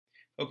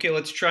Okay,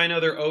 let's try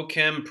another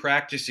OChem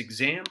practice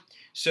exam.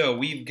 So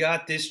we've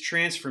got this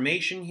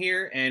transformation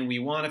here, and we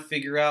want to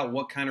figure out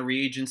what kind of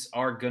reagents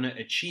are going to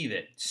achieve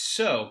it.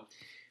 So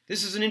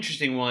this is an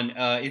interesting one.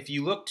 If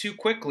you look too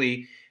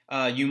quickly,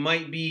 you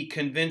might be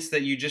convinced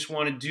that you just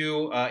want to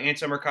do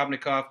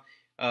anti-Markovnikov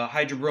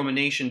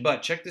hydrobromination.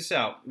 But check this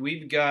out.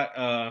 We've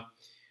got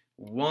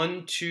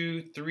 1,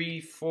 2,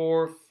 3,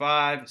 4,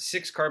 5,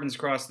 6 carbons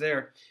across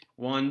there.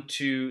 1,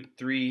 2,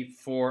 3,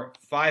 4,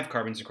 5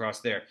 carbons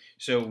across there.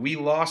 So we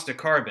lost a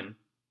carbon,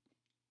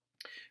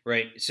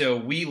 right? So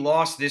we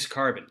lost this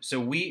carbon. So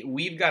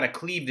we've got to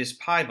cleave this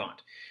pi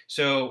bond.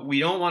 So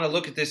we don't want to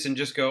look at this and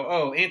just go,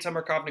 oh,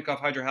 anti-Markovnikov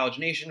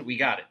hydrohalogenation, we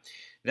got it.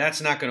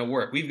 That's not going to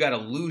work. We've got to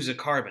lose a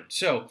carbon.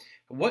 So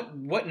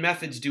what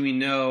methods do we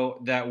know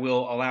that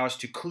will allow us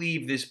to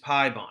cleave this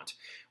pi bond?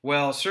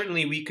 Well,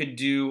 certainly we could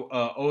do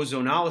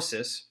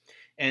ozonolysis.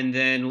 And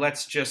then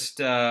let's just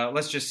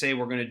say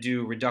we're going to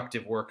do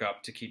reductive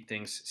workup to keep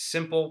things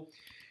simple.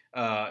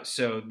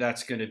 So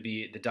that's going to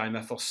be the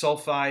dimethyl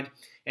sulfide.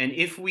 And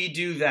if we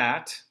do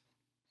that,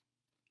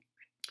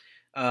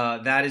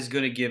 that is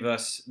going to give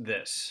us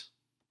this.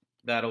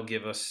 That'll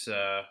give us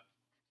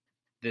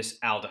this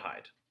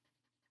aldehyde.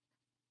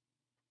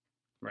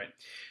 Right.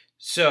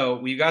 So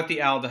we've got the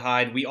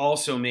aldehyde. We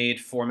also made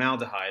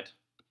formaldehyde.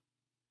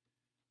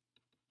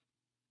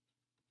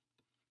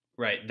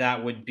 Right,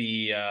 that would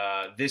be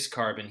this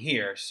carbon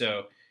here.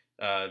 So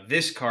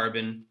this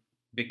carbon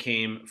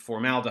became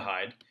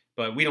formaldehyde,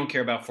 but we don't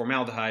care about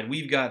formaldehyde.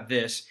 We've got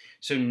this.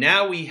 So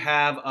now we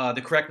have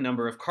the correct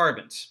number of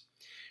carbons.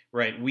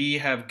 Right, we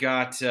have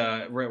got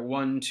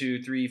 1,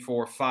 2, 3,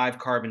 4, 5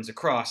 carbons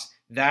across.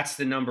 That's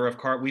the number of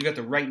carbons. We've got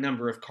the right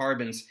number of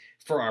carbons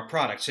for our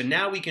product. So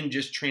now we can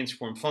just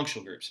transform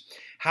functional groups.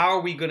 How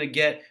are we going to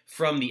get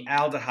from the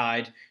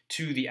aldehyde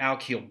to the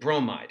alkyl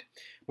bromide?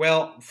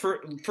 Well,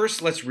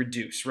 first let's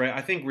reduce, right?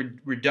 I think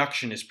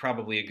reduction is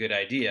probably a good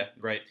idea,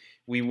 right?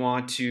 We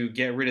want to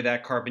get rid of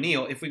that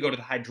carbonyl. If we go to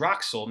the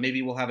hydroxyl,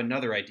 maybe we'll have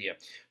another idea.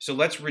 So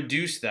let's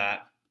reduce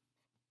that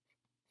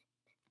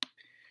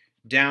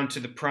down to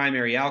the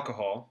primary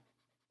alcohol.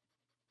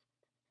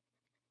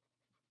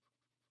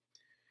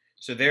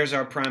 So there's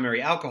our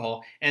primary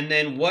alcohol. And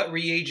then what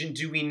reagent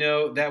do we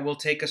know that will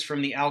take us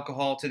from the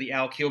alcohol to the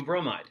alkyl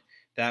bromide?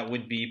 That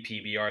would be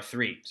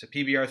PBr3. So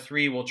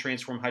PBr3 will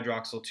transform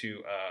hydroxyl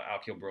to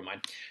alkyl bromide.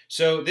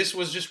 So this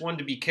was just one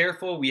to be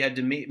careful. We had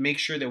to make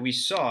sure that we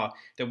saw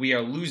that we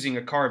are losing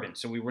a carbon.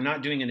 So we were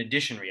not doing an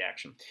addition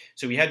reaction.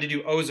 So we had to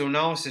do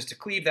ozonolysis to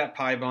cleave that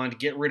pi bond,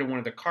 get rid of one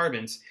of the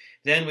carbons.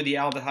 Then with the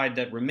aldehyde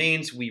that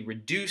remains, we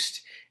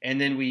reduced, and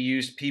then we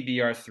used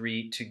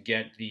PBr3 to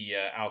get the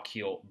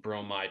alkyl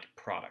bromide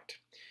product.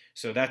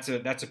 So that's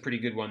a pretty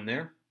good one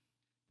there.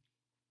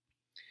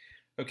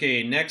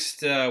 Okay,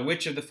 next,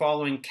 which of the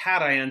following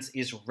cations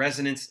is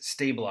resonance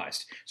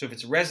stabilized? So if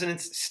it's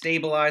resonance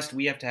stabilized,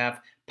 we have to have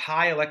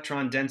pi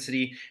electron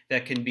density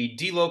that can be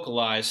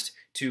delocalized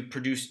to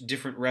produce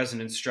different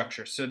resonance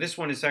structures. So this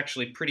one is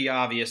actually pretty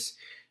obvious.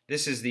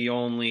 This is the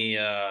only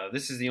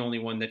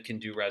one that can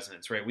do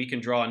resonance, right? We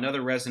can draw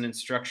another resonance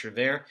structure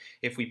there.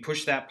 If we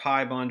push that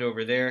pi bond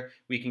over there,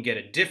 we can get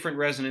a different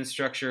resonance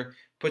structure,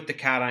 put the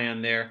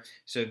cation there.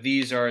 So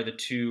these are the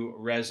two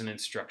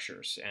resonance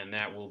structures, and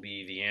that will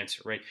be the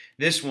answer, right?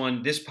 This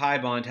one, this pi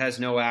bond has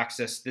no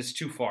access. This is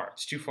too far.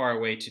 It's too far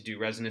away to do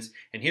resonance.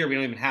 And here we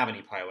don't even have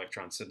any pi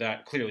electrons, so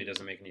that clearly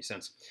doesn't make any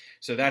sense.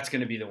 So that's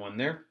going to be the one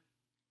there.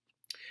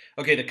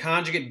 Okay, the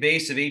conjugate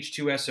base of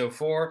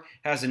H2SO4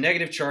 has a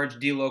negative charge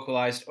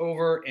delocalized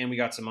over, and we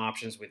got some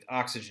options with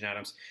oxygen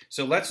atoms.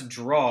 So let's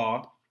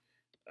draw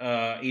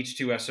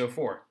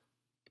H2SO4.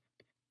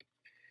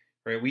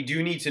 Right, we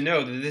do need to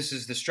know that this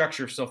is the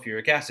structure of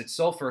sulfuric acid.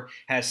 Sulfur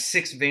has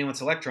 6 valence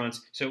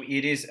electrons, so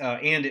it is,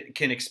 and it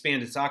can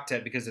expand its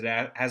octet because it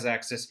has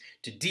access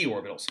to d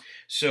orbitals.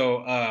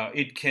 So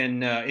it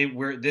can,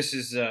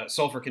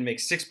 sulfur can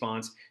make 6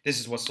 bonds. This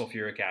is what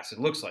sulfuric acid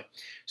looks like.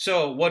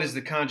 So what does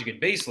the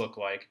conjugate base look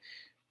like?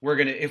 We're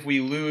gonna, if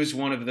we lose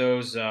one of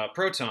those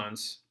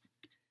protons,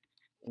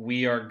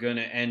 we are going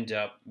to end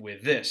up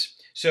with this.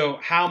 So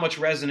how much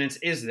resonance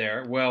is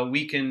there? Well,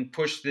 we can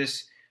push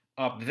this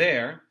up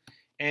there,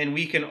 and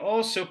we can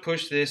also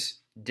push this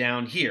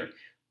down here.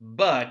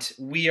 But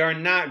we are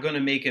not going to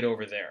make it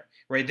over there,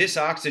 right? This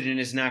oxygen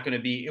is not going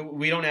to be,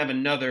 we don't have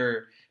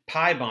another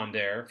pi bond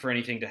there for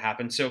anything to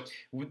happen. So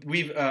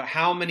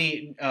how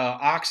many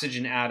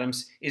oxygen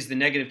atoms is the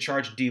negative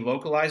charge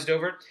delocalized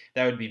over?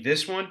 That would be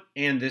this one,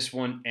 and this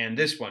one, and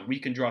this one. We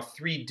can draw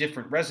 3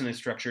 different resonance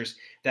structures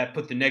that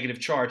put the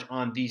negative charge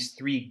on these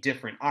 3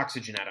 different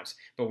oxygen atoms,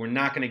 but we're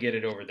not going to get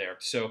it over there.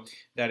 So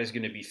that is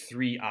going to be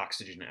 3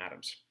 oxygen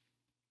atoms.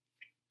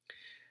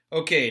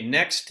 Okay,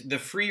 next, the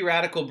free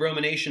radical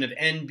bromination of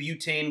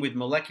N-butane with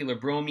molecular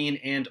bromine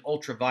and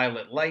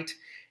ultraviolet light.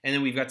 And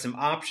then we've got some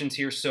options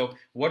here. So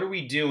what are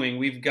we doing?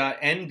 We've got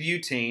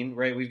N-butane,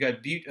 right? We've got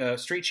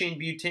straight-chain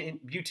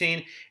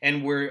butane,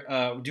 and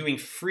we're doing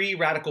free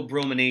radical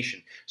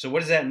bromination. So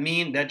what does that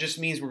mean? That just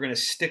means we're going to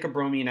stick a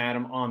bromine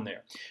atom on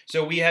there.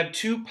 So we have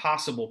 2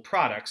 possible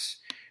products,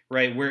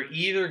 right, we're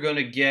either going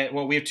to get,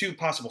 well, we have two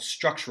possible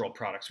structural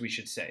products, we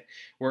should say.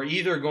 We're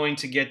either going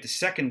to get the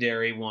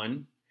secondary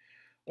one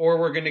or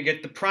we're going to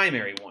get the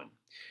primary one.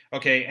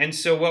 Okay, and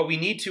so what we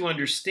need to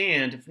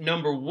understand,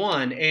 number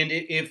one, and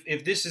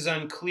if this is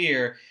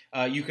unclear,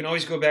 you can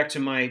always go back to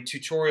my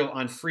tutorial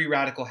on free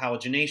radical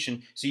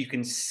halogenation so you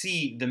can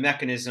see the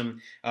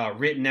mechanism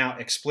written out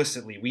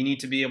explicitly. We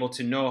need to be able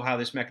to know how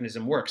this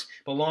mechanism works.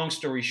 But long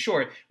story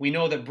short, we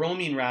know that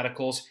bromine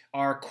radicals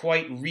are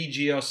quite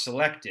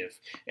regioselective,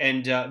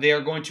 and they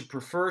are going to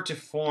prefer to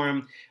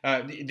form,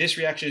 this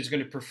reaction is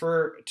going to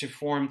prefer to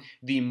form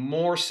the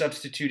more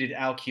substituted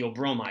alkyl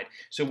bromide.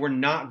 So we're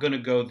not going to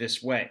go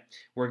this way.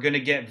 We're going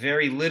to get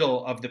very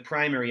little of the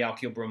primary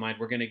alkyl bromide.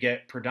 We're going to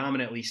get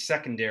predominantly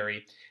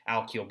secondary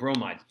alkyl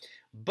bromide.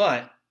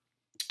 But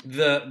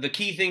the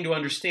key thing to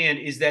understand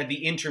is that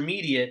the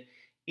intermediate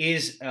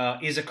is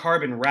a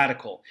carbon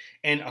radical.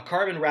 And a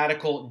carbon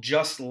radical,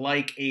 just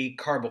like a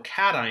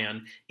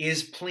carbocation,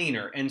 is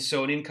planar. And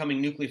so an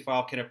incoming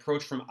nucleophile can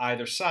approach from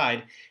either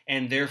side,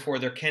 and therefore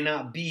there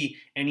cannot be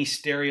any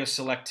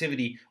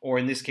stereoselectivity, or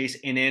in this case,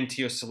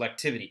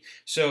 enantioselectivity.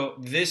 So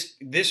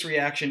this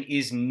reaction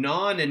is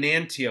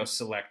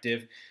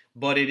non-enantioselective,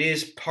 but it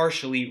is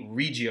partially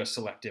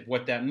regioselective.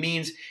 What that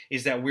means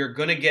is that we're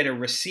going to get a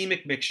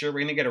racemic mixture, we're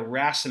going to get a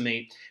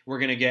racemate, we're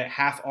going to get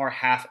half R,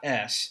 half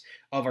S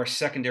of our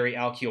secondary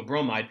alkyl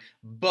bromide,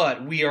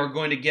 but we are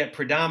going to get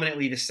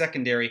predominantly the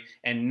secondary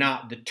and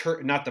not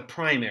the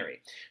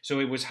primary. So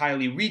it was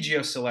highly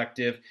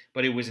regioselective,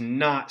 but it was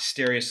not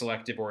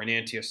stereoselective or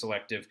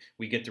enantioselective.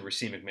 We get the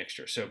racemic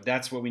mixture. So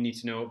that's what we need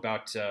to know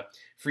about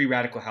free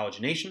radical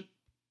halogenation.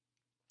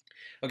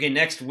 Okay,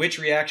 next, which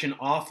reaction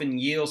often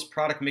yields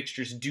product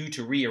mixtures due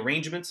to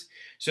rearrangements?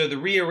 So the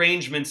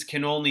rearrangements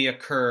can only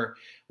occur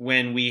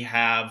when we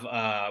have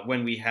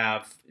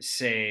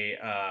say,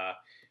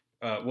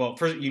 well,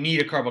 first you need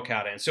a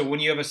carbocation. So when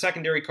you have a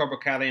secondary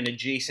carbocation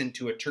adjacent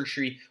to a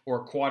tertiary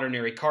or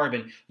quaternary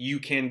carbon, you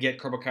can get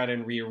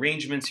carbocation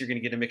rearrangements. You're going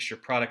to get a mixture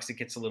of products that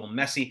gets a little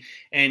messy,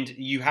 and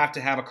you have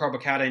to have a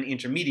carbocation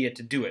intermediate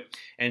to do it.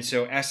 And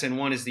so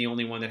SN1 is the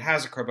only one that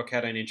has a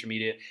carbocation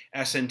intermediate.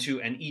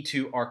 SN2 and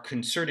E2 are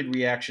concerted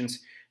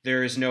reactions.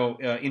 There is no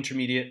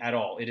intermediate at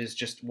all. It is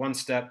just one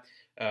step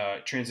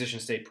transition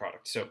state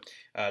product. So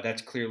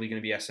that's clearly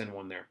going to be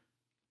SN1 there.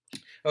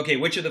 Okay,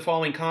 which of the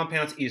following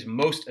compounds is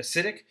most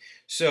acidic?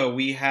 So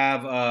we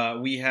have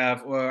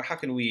how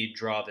can we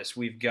draw this?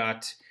 We've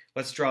got,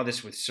 let's draw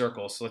this with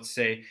circles. So let's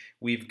say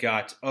we've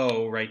got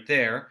O right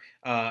there,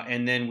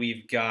 and then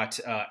we've got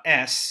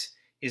S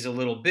is a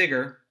little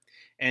bigger,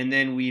 and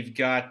then we've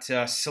got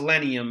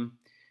selenium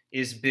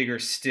is bigger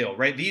still,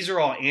 right? These are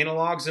all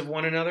analogs of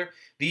one another.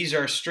 These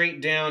are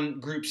straight down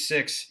group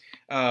 6.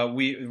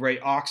 Right,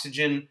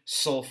 oxygen,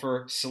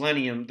 sulfur,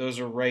 selenium. Those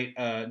are right.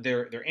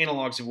 They're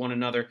analogs of one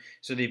another,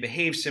 so they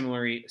behave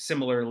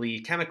similarly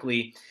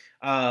chemically.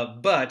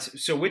 But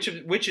so which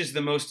is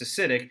the most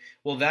acidic?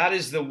 Well, that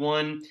is the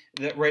one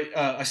that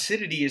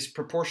acidity is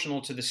proportional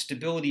to the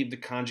stability of the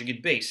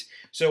conjugate base.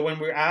 So when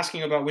we're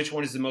asking about which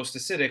one is the most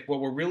acidic,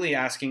 what we're really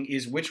asking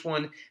is which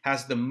one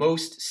has the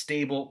most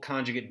stable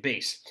conjugate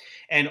base.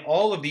 And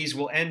all of these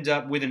will end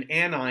up with an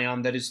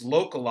anion that is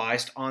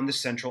localized on the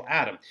central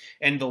atom.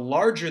 And the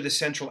larger the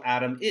central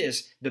atom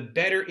is, the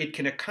better it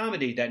can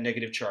accommodate that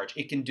negative charge.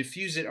 It can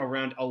diffuse it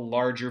around a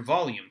larger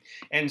volume.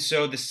 And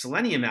so the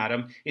selenium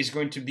atom is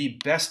going to be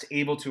best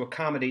able to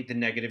accommodate the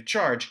negative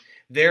charge.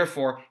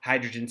 Therefore,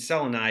 hydrogen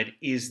selenide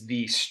is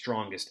the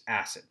strongest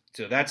acid.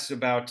 So that's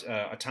about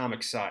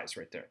atomic size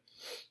right there.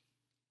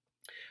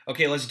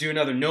 Okay, let's do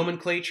another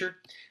nomenclature.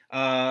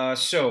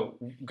 So,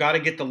 got to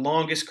get the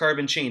longest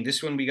carbon chain.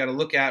 This one we got to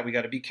look at. We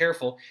got to be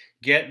careful.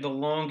 Get the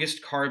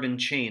longest carbon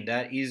chain.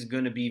 That is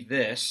going to be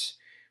this.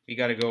 We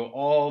got to go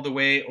all the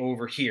way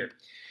over here.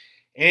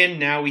 And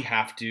now we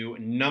have to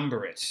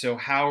number it. So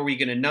how are we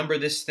going to number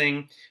this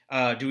thing?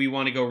 Do we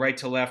want to go right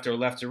to left or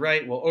left to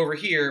right? Well, over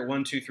here,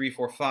 1, 2, 3,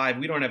 4, 5,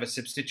 we don't have a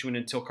substituent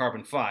until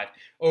carbon 5.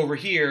 Over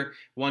here,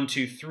 1,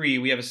 2, 3,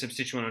 we have a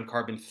substituent on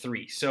carbon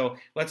 3. So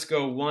let's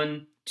go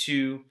 1,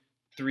 2,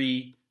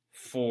 3,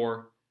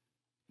 4,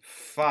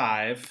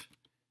 5,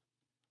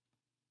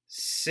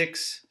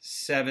 6,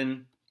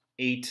 7,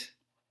 8,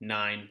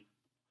 9,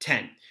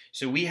 10.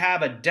 So we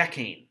have a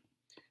decane,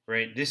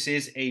 right? This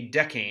is a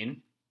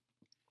decane.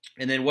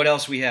 And then what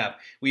else we have?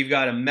 We've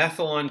got a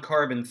methyl on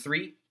carbon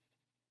 3.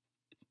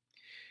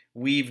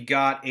 We've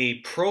got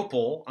a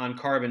propyl on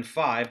carbon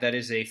 5. That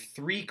is a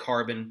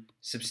 3-carbon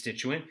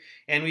substituent.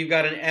 And we've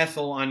got an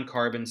ethyl on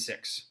carbon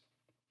 6.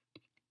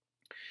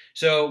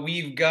 So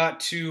we've got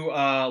to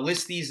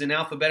list these in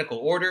alphabetical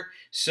order.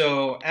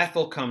 So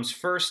ethyl comes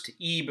first,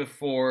 E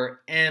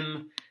before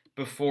M,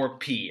 before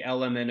P,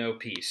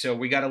 LMNOP. So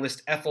we got to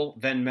list ethyl,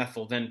 then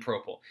methyl, then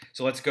propyl.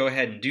 So let's go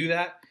ahead and do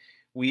that.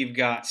 We've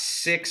got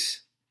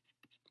 6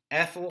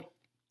 ethyl,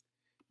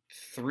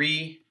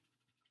 3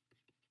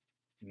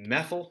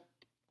 methyl,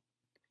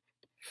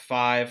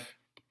 5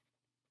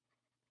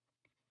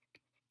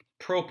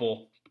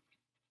 propyl,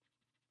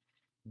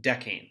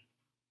 decane.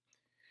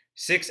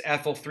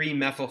 6-ethyl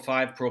 3-methyl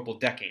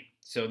 5-propyldecane.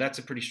 So that's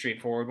a pretty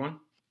straightforward one.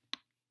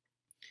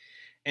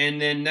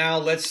 And then now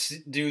let's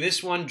do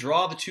this one.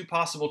 Draw the 2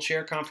 possible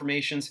chair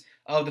conformations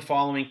of the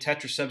following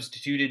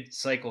tetrasubstituted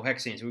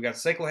cyclohexane. So we've got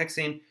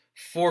cyclohexane,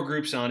 4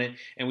 groups on it,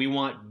 and we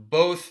want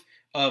both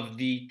of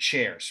the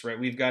chairs, right?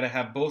 We've got to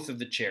have both of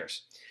the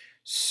chairs.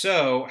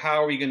 So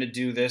how are we going to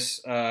do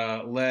this?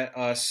 Let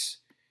us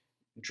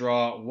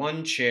draw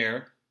one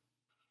chair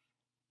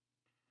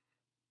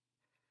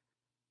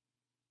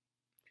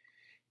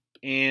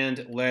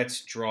and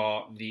let's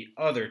draw the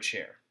other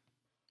chair.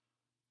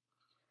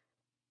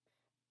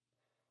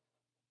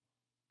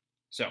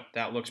 So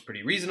that looks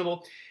pretty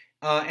reasonable.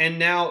 And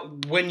now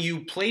when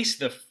you place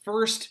the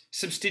first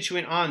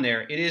substituent on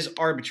there, it is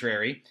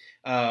arbitrary.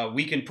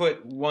 We can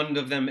put one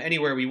of them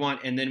anywhere we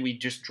want, and then we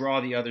just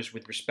draw the others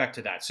with respect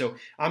to that. So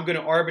I'm going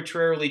to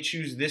arbitrarily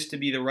choose this to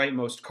be the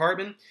rightmost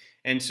carbon.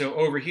 And so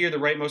over here, the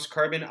rightmost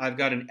carbon, I've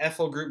got an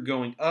ethyl group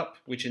going up,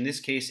 which in this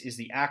case is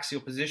the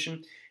axial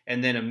position,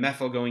 and then a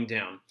methyl going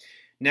down.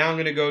 Now I'm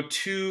going to go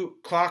 2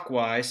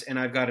 clockwise, and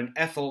I've got an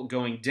ethyl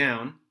going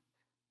down.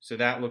 So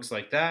that looks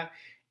like that.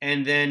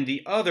 And then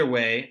the other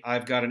way,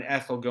 I've got an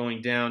ethyl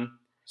going down,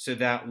 so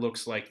that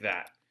looks like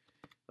that.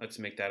 Let's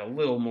make that a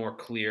little more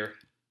clear.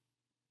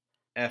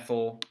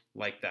 Ethyl,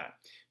 like that.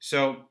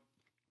 So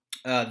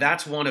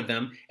that's one of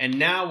them. And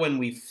now when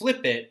we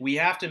flip it, we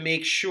have to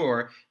make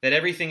sure that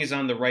everything is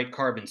on the right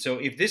carbon. So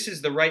if this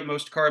is the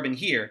rightmost carbon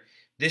here,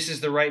 this is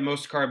the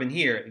rightmost carbon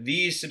here,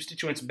 these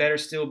substituents better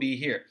still be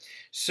here.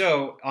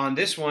 So on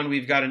this one,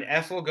 we've got an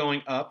ethyl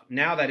going up.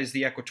 Now that is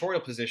the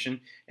equatorial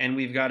position, and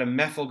we've got a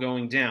methyl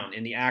going down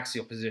in the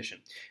axial position.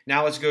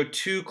 Now let's go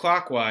 2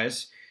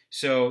 clockwise.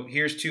 So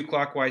here's 2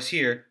 clockwise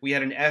here. We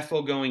had an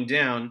ethyl going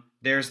down.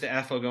 There's the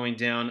ethyl going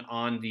down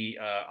on the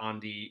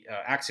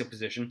axial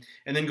position.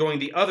 And then going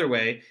the other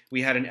way,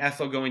 we had an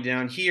ethyl going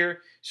down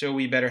here, so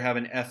we better have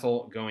an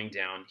ethyl going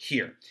down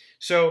here.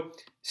 So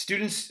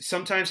students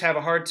sometimes have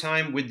a hard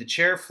time with the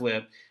chair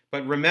flip,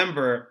 but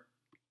remember,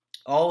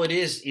 all it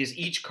is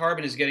each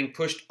carbon is getting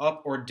pushed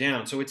up or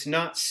down. So it's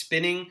not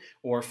spinning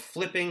or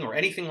flipping or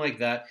anything like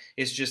that.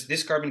 It's just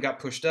this carbon got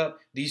pushed up,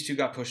 these 2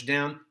 got pushed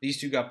down,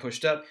 these 2 got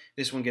pushed up,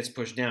 this one gets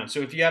pushed down.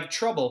 So if you have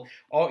trouble,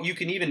 you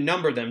can even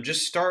number them.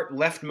 Just start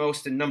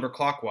leftmost and number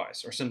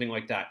clockwise or something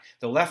like that.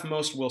 The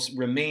leftmost will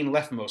remain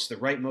leftmost, the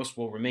rightmost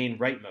will remain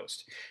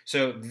rightmost.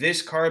 So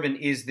this carbon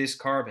is this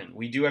carbon.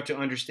 We do have to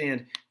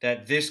understand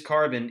that this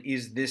carbon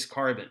is this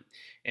carbon.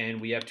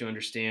 And we have to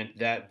understand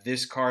that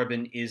this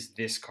carbon is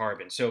this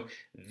carbon. So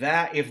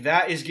that if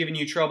that is giving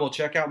you trouble,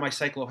 check out my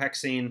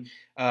cyclohexane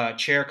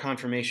chair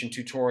conformation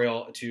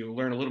tutorial to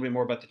learn a little bit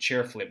more about the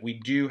chair flip. We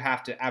do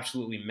have to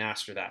absolutely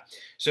master that.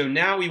 So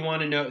now we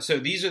want to know, so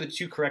these are the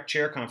 2 correct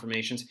chair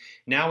conformations.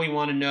 Now we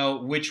want to know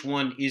which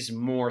one is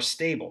more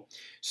stable.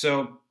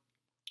 So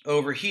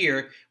over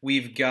here,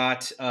 we've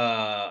got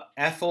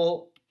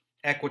ethyl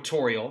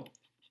equatorial,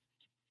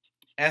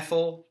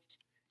 ethyl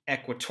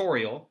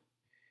equatorial,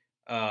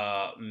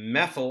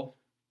 methyl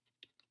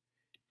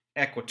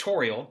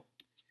equatorial,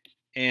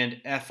 and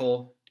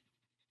ethyl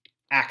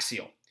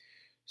axial.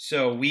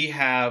 So we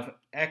have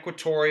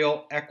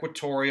equatorial,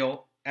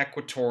 equatorial,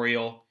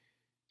 equatorial,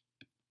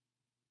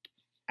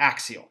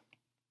 axial.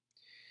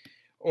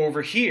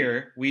 Over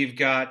here, we've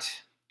got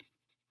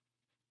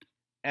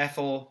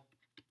ethyl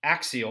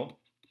axial,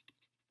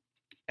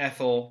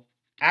 ethyl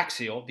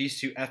axial. These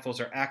 2 ethyls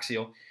are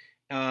axial.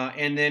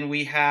 And then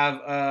we have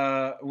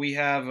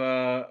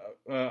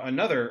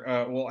another,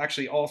 well,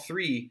 actually all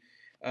 3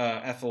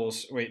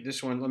 ethyls. Wait,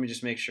 this one, let me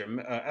just make sure.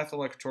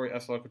 Ethyl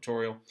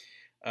equatorial,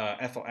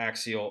 ethyl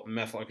axial,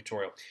 methyl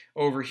equatorial.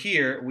 Over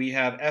here, we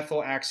have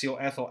ethyl axial,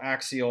 ethyl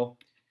axial,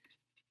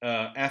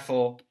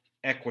 ethyl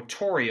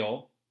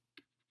equatorial,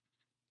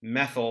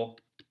 methyl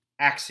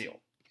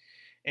axial.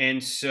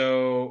 And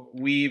so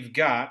we've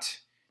got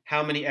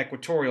how many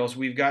equatorials?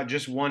 We've got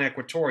just 1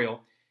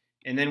 equatorial,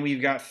 and then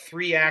we've got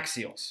 3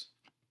 axials.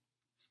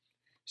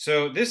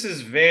 So this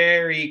is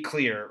very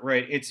clear,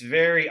 right? It's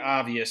very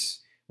obvious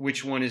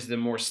which one is the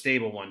more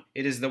stable one.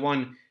 It is the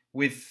one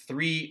with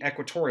 3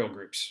 equatorial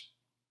groups,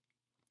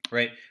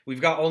 right?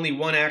 We've got only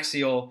 1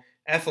 axial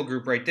ethyl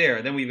group right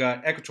there. Then we've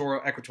got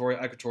equatorial,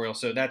 equatorial, equatorial.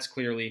 So that's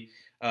clearly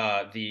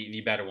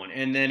the better one.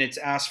 And then it's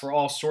asked for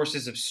all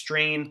sources of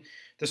strain.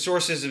 The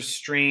sources of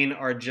strain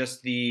are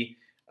just the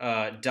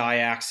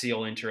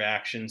diaxial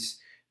interactions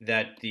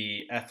that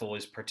the ethyl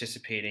is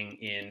participating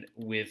in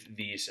with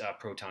these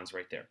protons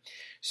right there.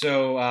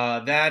 So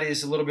that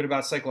is a little bit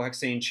about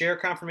cyclohexane chair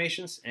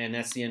conformations, and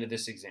that's the end of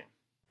this exam.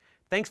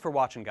 Thanks for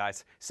watching,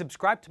 guys.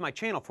 Subscribe to my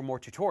channel for more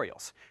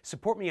tutorials.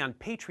 Support me on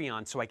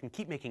Patreon so I can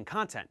keep making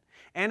content.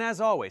 And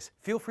as always,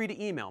 feel free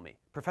to email me,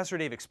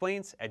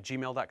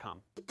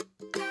 ProfessorDaveExplains@gmail.com.